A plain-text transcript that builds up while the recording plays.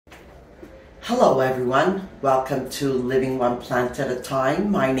Hello everyone, welcome to Living One Plant at a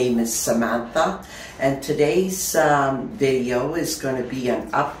Time. My name is Samantha and today's video is going to be an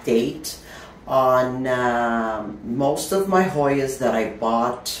update on most of my Hoyas that I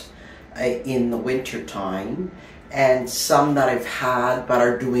bought in the winter time and some that I've had but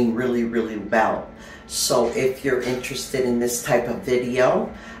are doing really well. So if you're interested in this type of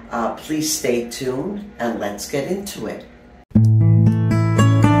video, please stay tuned and let's get into it.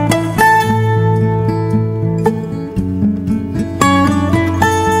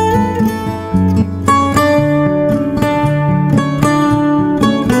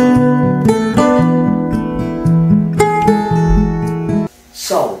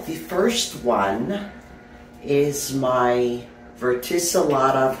 So the first one is my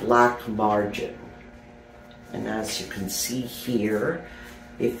verticillata black margin, and as you can see here,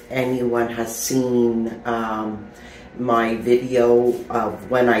 if anyone has seen my video of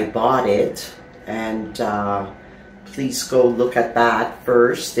when I bought it, and please go look at that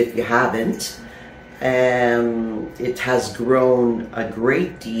first if you haven't. It has grown a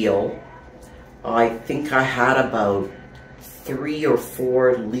great deal. I think I had about 3 or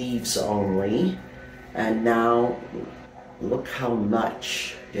 4 leaves only, and now look how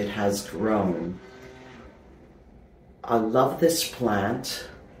much it has grown. I love this plant.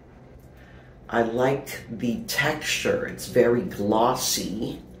 I like the texture, it's very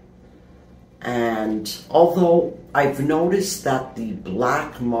glossy, and although I've noticed that the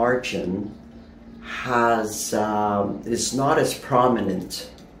black margin has is not as prominent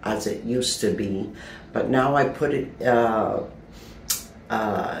as it used to be, but now I put it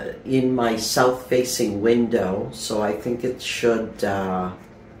in my south-facing window, so I think it should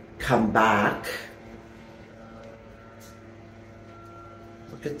come back.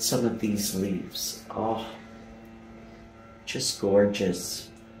 Look at some of these leaves. Oh, just gorgeous.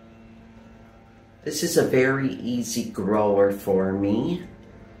 This is a very easy grower for me.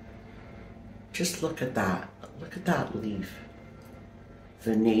 Just look at that. Look at that leaf.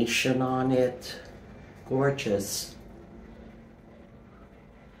 Venation on it. Gorgeous.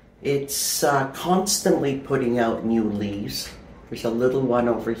 It's constantly putting out new leaves. There's a little one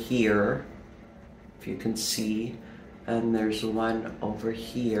over here, if you can see, and there's one over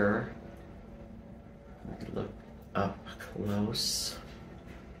here. Let me look up close.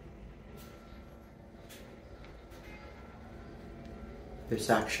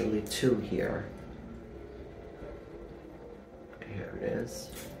 There's actually 2 here. Here it is.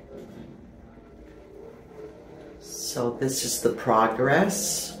 So this is the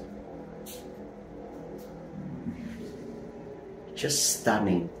progress. Just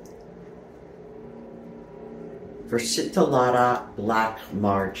stunning. Verticillata black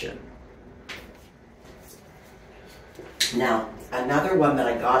margin. Now, another one that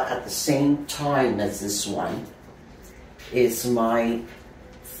I got at the same time as this one is my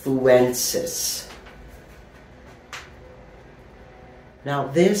Kullsinss. Now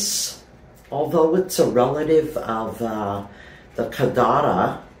this, although it's a relative of the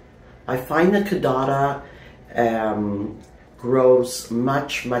Caudata, I find the Caudata grows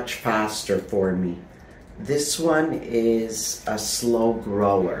much faster for me. This one is a slow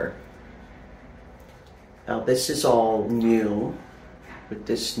grower. Now this is all new with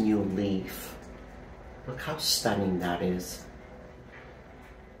this new leaf. Look how stunning that is.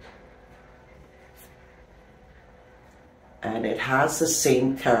 And it has the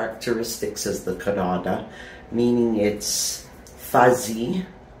same characteristics as the Caudata, meaning it's fuzzy,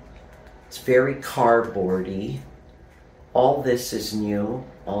 it's very cardboardy. All this is new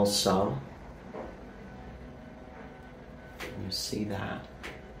also. Can you see that?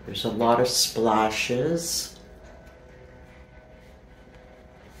 There's a lot of splashes.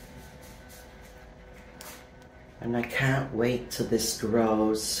 And I can't wait till this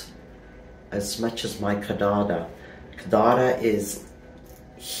grows as much as my Caudata. Caudata is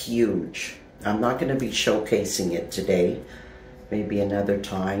huge. I'm not going to be showcasing it today, maybe another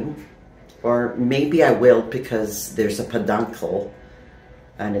time. Or maybe I will, because there's a peduncle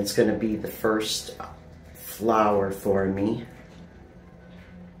and it's going to be the first flower for me.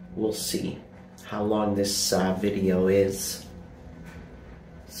 We'll see how long this video is.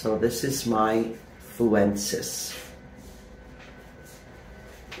 So this is my Kullsinss.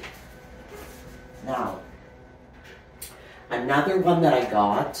 Now, another one that I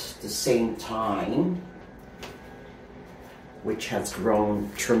got the same time, which has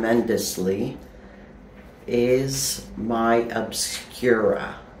grown tremendously, is my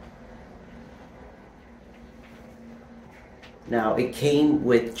Obscura. Now it came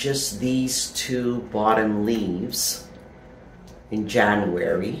with just these 2 bottom leaves in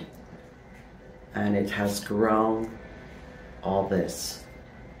January, and it has grown all this.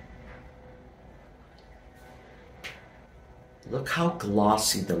 Look how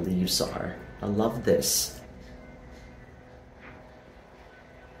glossy the leaves are. I love this.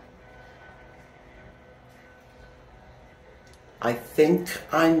 I think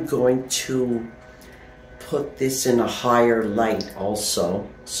I'm going to put this in a higher light also,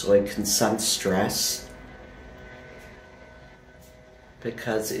 so it can sun stress,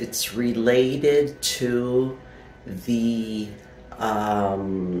 because it's related to the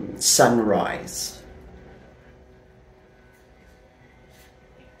sunrise.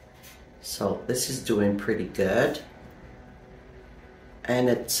 So this is doing pretty good. And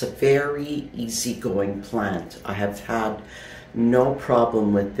it's a very easygoing plant. I have had no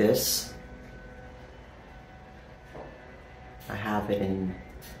problem with this. I have it in,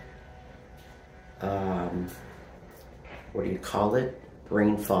 what do you call it?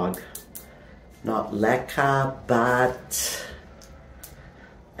 Brain fog. Not leca, but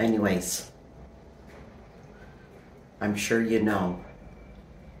anyways, I'm sure you know.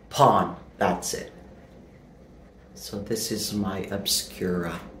 Pawn, that's it. So this is my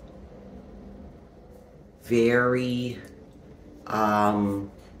Obscura. Very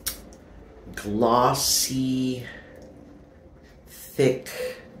glossy, thick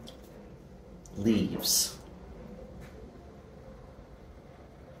leaves.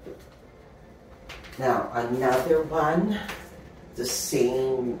 Now another one, the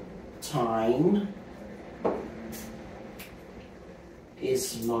same time,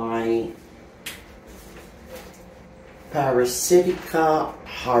 is my Parasitica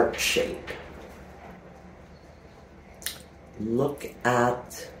heart shape. Look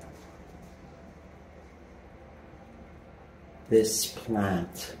at this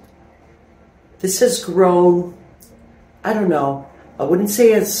plant. This has grown, I don't know, I wouldn't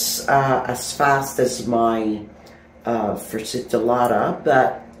say as fast as my Versicolata,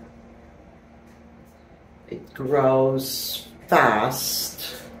 but it grows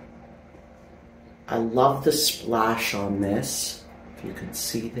fast. I love the splash on this, if you can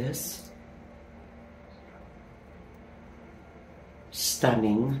see this.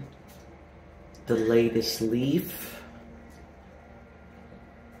 Stunning. The latest leaf.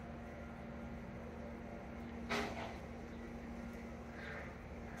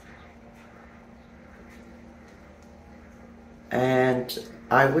 And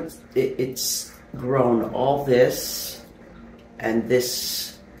it's grown all this and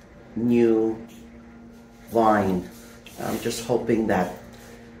this new vine. I'm just hoping that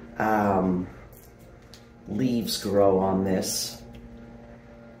leaves grow on this.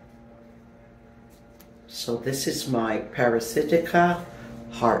 So this is my Parasitica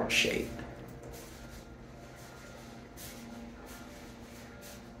heart shape.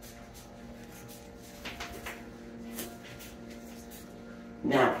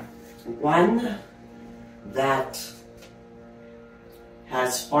 Now, one that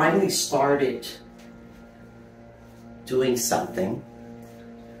has finally started doing something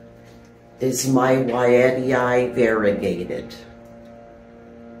is my Hoya variegated.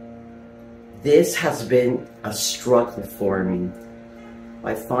 This has been a struggle for me.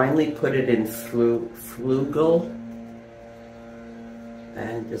 I finally put it in flugel,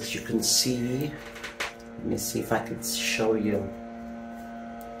 and as you can see, let me see if I can show you.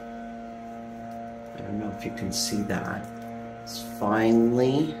 I don't know if you can see that. It's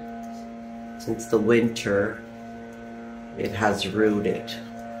finally, since the winter, it has rooted.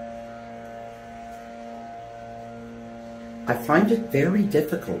 I find it very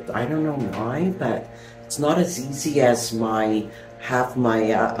difficult. I don't know why, but it's not as easy as my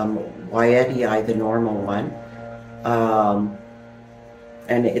Hoya, the normal one.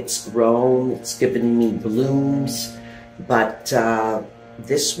 And it's grown, it's given me blooms, but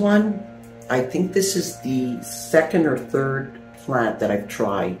this one, I think this is the second or third plant that I've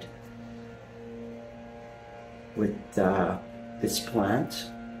tried with this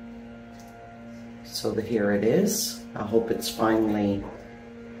plant. So here it is. I hope it's finally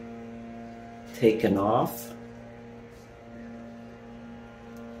taken off.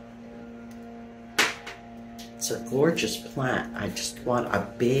 It's a gorgeous plant. I just want a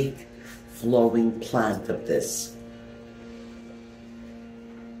big flowing plant of this.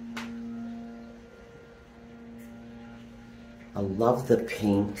 I love the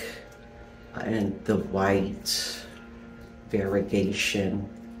pink and the white variegation.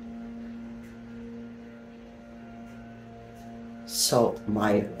 So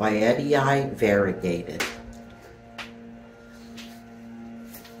my Hoya variegated.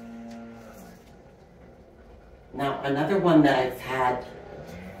 Now another one that I've had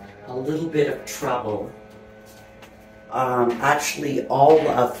a little bit of trouble. Actually, all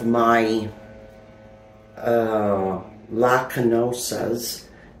of my Lacanosas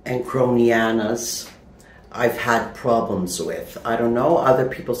and Cronianas I've had problems with. I don't know, other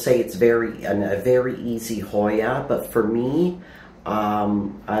people say it's a very easy Hoya, but for me, I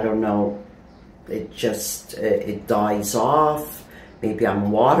don't know, it just, it dies off. Maybe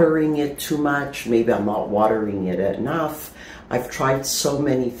I'm watering it too much, maybe I'm not watering it enough. I've tried so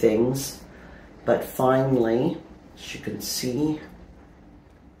many things, but finally, as you can see,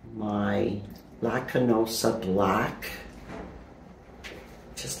 my Lacanosa Black,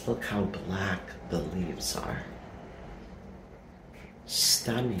 just look how black the leaves are.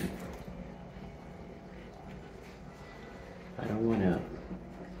 Stunning. I don't want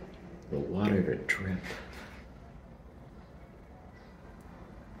the water to drip.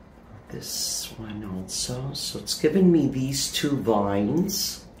 This one also. So it's given me these two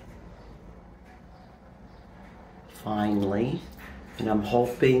vines. Finally. And I'm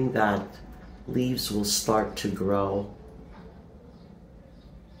hoping that leaves will start to grow.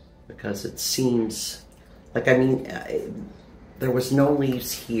 Because it seems like, I mean, there was no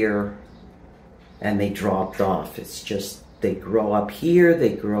leaves here and they dropped off. It's just they grow up here,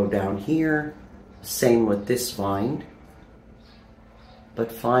 they grow down here. Same with this vine.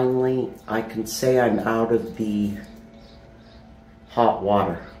 But finally, I can say I'm out of the hot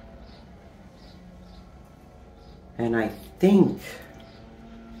water. And I think,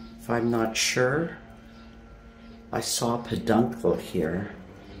 if I'm not sure, I saw peduncle here.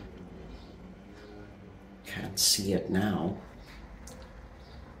 Can't see it now,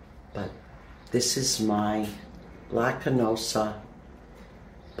 but this is my Lacanosa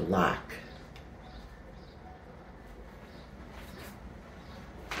Black.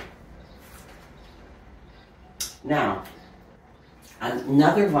 Now,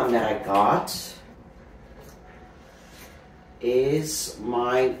 another one that I got is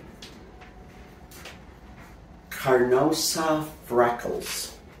my Carnosa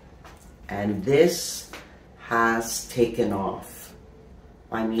Freckles, and this has taken off.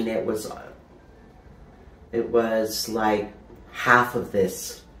 I mean, it was like half of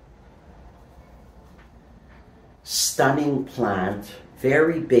this. Stunning plant,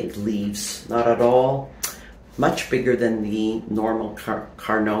 very big leaves, not at all, much bigger than the normal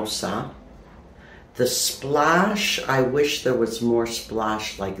Carnosa. The splash, I wish there was more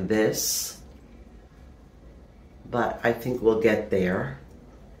splash like this, but I think we'll get there.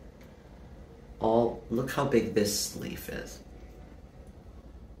 Look how big this leaf is.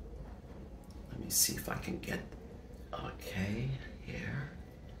 Let me see if I can get, okay, here.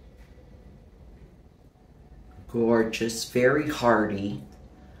 Gorgeous, very hardy.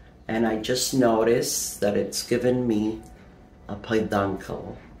 And I just noticed that it's given me a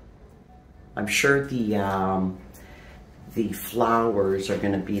peduncle. I'm sure the flowers are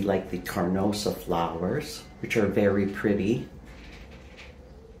gonna be like the Carnosa flowers, which are very pretty.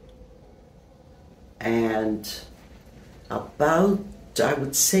 And about, I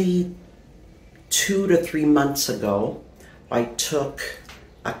would say, 2 to 3 months ago, I took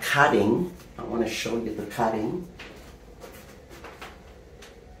a cutting. I want to show you the cutting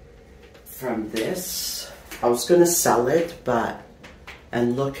from this. I was going to sell it,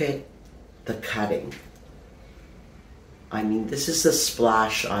 and look at the cutting. I mean, this is the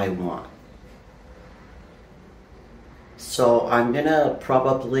splash I want. So I'm going to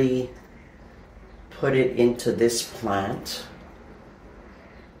probably put it into this plant.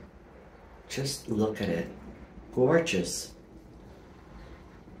 Just look at it. Gorgeous.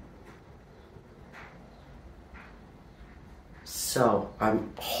 So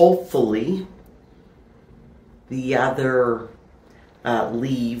I'm hopefully the other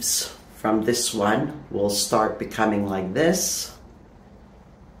leaves from this one will start becoming like this,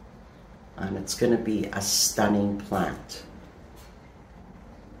 and it's going to be a stunning plant.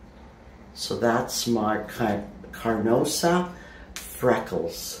 So that's my Carnosa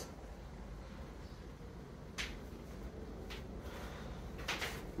Freckles.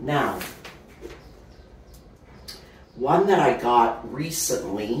 Now, one that I got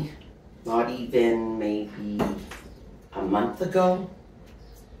recently, not even maybe a month ago,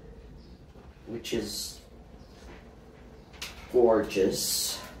 which is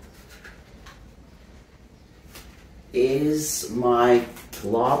gorgeous, is my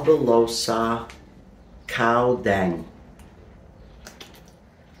Globulosa Cow Dang.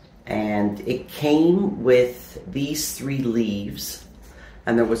 And it came with these 3 leaves,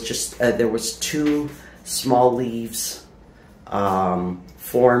 and there was just there was 2 small leaves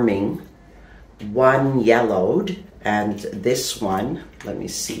forming. One yellowed And this one, let me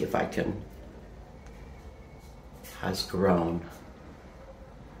see if I can, has grown.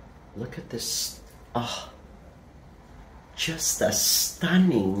 Look at this. Oh, just a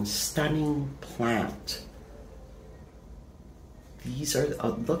stunning, stunning plant. These are,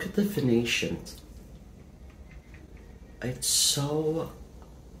 look at the venations. It's so,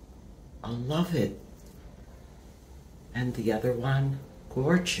 I love it. And the other one,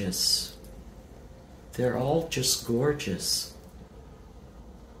 gorgeous. They're all just gorgeous.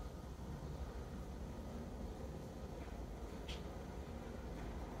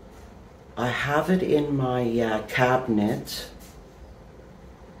 I have it in my cabinet.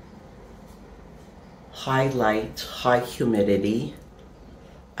 High light, high humidity.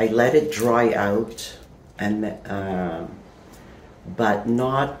 I let it dry out, and but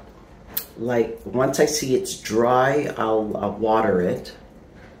not like, once I see it's dry, I'll water it.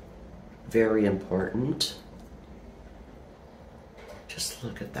 Very important. Just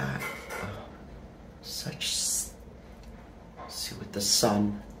look at that. Oh, such, see with the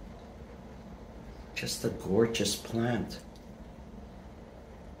sun. Just a gorgeous plant.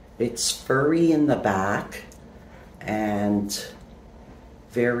 It's furry in the back and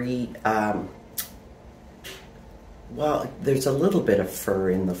very, well, there's a little bit of fur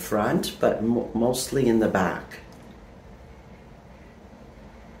in the front, but mostly in the back.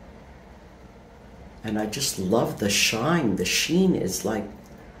 And I just love the shine. The sheen is like,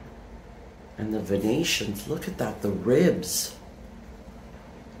 and the venations, look at that, the ribs.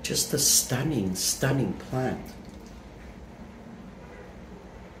 Just a stunning, stunning plant.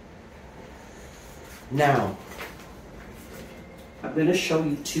 Now, I'm going to show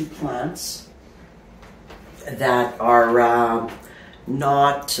you two plants that are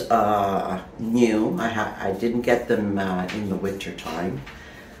not new. I didn't get them in the winter time,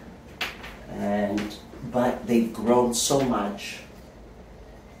 but they've grown so much.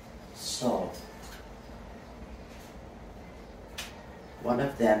 So, one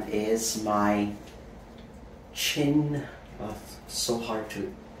of them is my Kullsinss.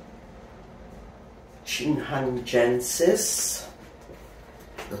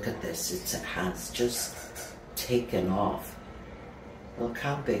 Look at this, it has just taken off. Look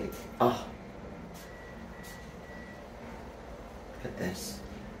how big. Oh, look at this.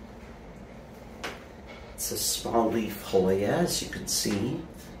 It's a small leaf Hoya, as you can see.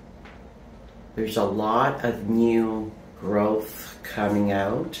 There's a lot of new growth coming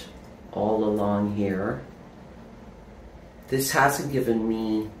out all along here. This hasn't given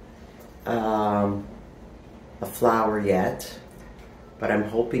me a flower yet, but I'm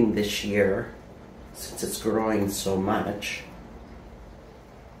hoping this year, since it's growing so much.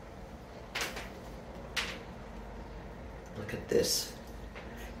 Look at this.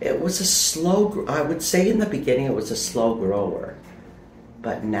 It was a slow, I would say in the beginning it was a slow grower,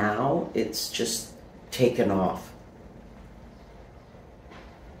 but now it's just taken off.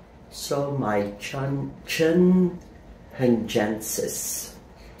 So my Kullsinss.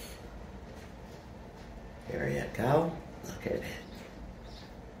 There you go. Look at it.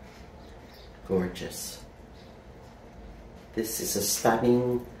 Gorgeous. This is a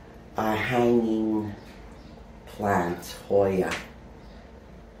stunning hanging plant, Hoya.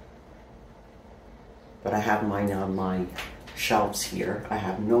 But I have mine on my shelves here. I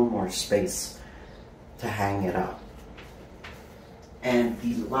have no more space to hang it up. And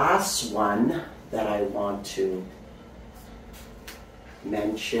the last one that I want to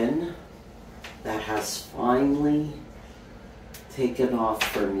mention that has finally taken off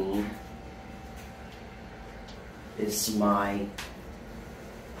for me is my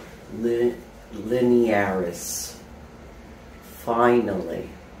litres. Finally.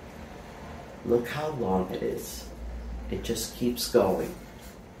 Look how long it is. It just keeps going.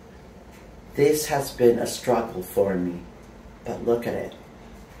 This has been a struggle for me, but look at it.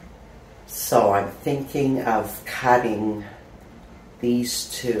 So I'm thinking of cutting these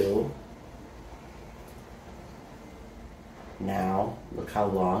two. Now, look how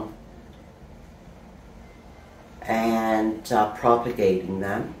long. And propagating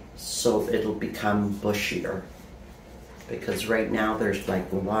them so it'll become bushier. Because right now there's like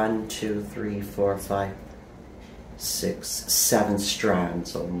 1, 2, 3, 4, 5, 6, 7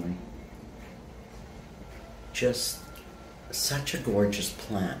 strands only. Just such a gorgeous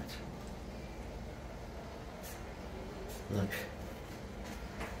plant. Look.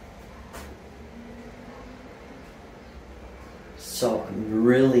 So I'm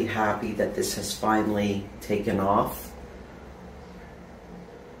really happy that this has finally taken off.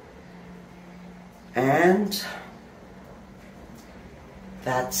 And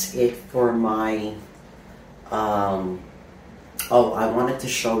that's it for my Oh, I wanted to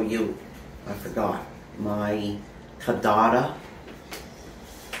show you, I forgot, my Hydroton.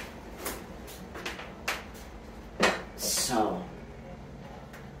 So,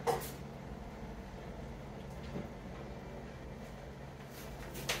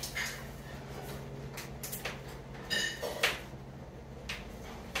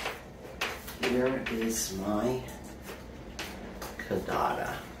 here is my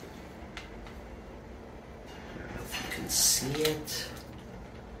Hydroton. See it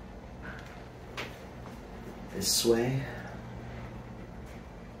this way.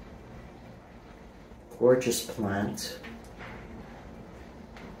 Gorgeous plant.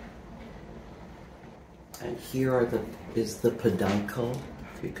 And here is the peduncle,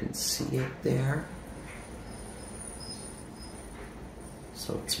 if you can see it there.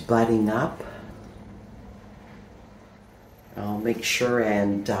 So it's budding up. I'll make sure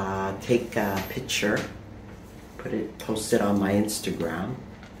and take a picture. Post it on my Instagram.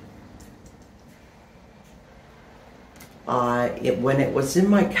 When it was in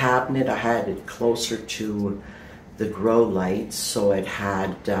my cabinet, I had it closer to the grow light, so it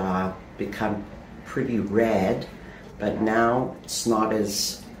had become pretty red, but now it's not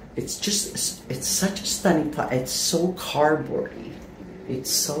as, it's such a stunning plant. It's so cardboardy. It's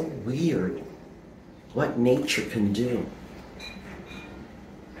so weird what nature can do.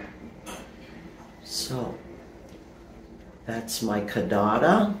 So, that's my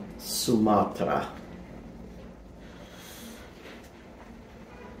Hydroton Sumatra.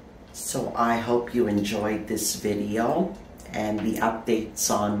 So I hope you enjoyed this video and the updates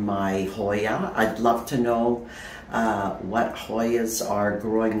on my Hoya. I'd love to know what Hoyas are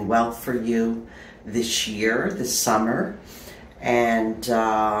growing well for you this year, this summer. And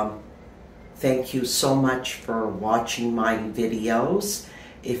thank you so much for watching my videos.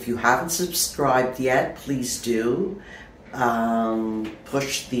 If you haven't subscribed yet, please do.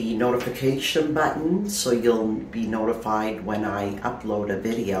 Push the notification button so you'll be notified when I upload a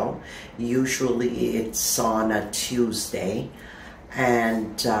video. Usually it's on a Tuesday.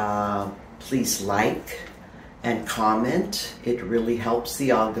 And please like and comment. It really helps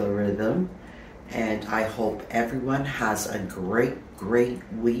the algorithm. And I hope everyone has a great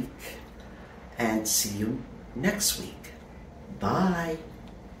week. And see you next week. Bye.